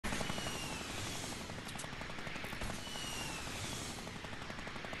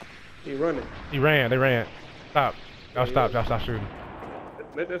He running. He ran. They ran. Stop. Y'all Yeah, stop. yeah. Y'all stop shooting.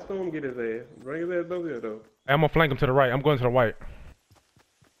 Let that storm get his ass. Bring his ass over here though. Hey, I'm gonna flank him to the right. I'm going to the right.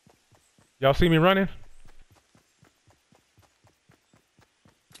 Y'all see me running?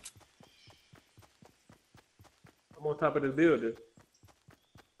 I'm on top of this building.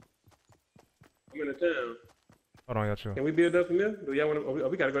 I'm in the town. Hold on, y'all chill. Can we build up from there? Do y'all want to? Oh,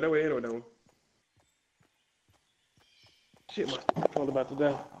 we gotta go that way anyway, though. Shit, my phone about to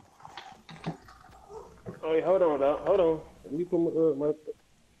die. Oh, yeah, hold on, dog. Hold on. Let me put my.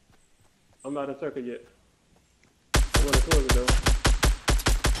 I'm not in circle yet. I'm running towards it, though.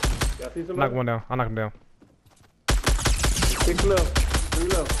 Y'all see somebody? Knock one down. I'll knock him down. 6 left. 3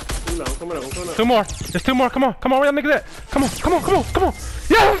 left. 2 left. I'm coming up. I'm coming up. 2 more. There's 2 more. Come on. Come on. Where y'all niggas at? Come on. Come on. Come on. Come on.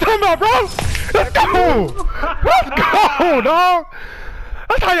 Yeah, I'm talking about, bro. Let's go. Let's go, dog.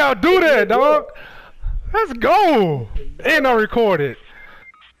 That's how y'all do that, dog. Let's go. And I recorded.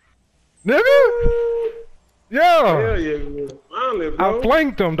 Nigga. Yeah. Hell yeah. Finally, bro. I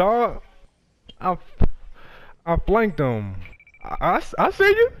flanked him, dog. I flanked him. I see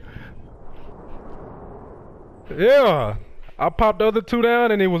you. Yeah. I popped the other 2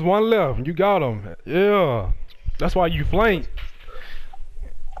 down and it was 1 left. You got him. Yeah. That's why you flanked.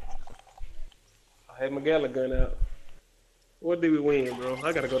 I had my gala gun out. What did we win, bro?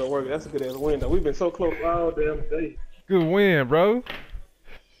 I gotta go to work. That's a good ass win, though. We've been so close all damn day. Good win, bro.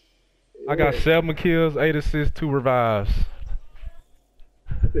 Yeah. I got 7 kills, 8 assists, 2 revives.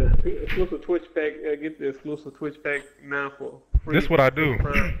 Exclusive Twitch pack. Get the exclusive Twitch pack now for free. This what I do.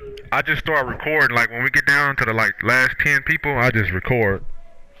 I just start recording. Like when we get down to the last 10 people, I just record.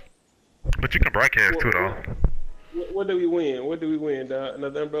 But you can broadcast too, though. What did we win? What did we win, dog?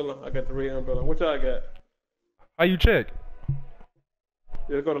 Another umbrella? I got the red umbrella. What y'all got? How you check?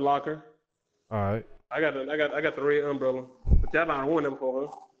 Let's go to locker. All right. I got the red umbrella. But y'all not won that before,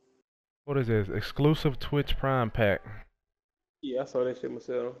 huh? What is this? Exclusive Twitch Prime pack. Yeah, I saw that shit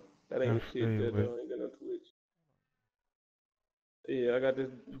myself. That ain't Yeah, shit. That but- ain't got no Twitch. Yeah, I got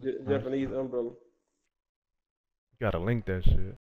this Japanese umbrella. You gotta link that shit.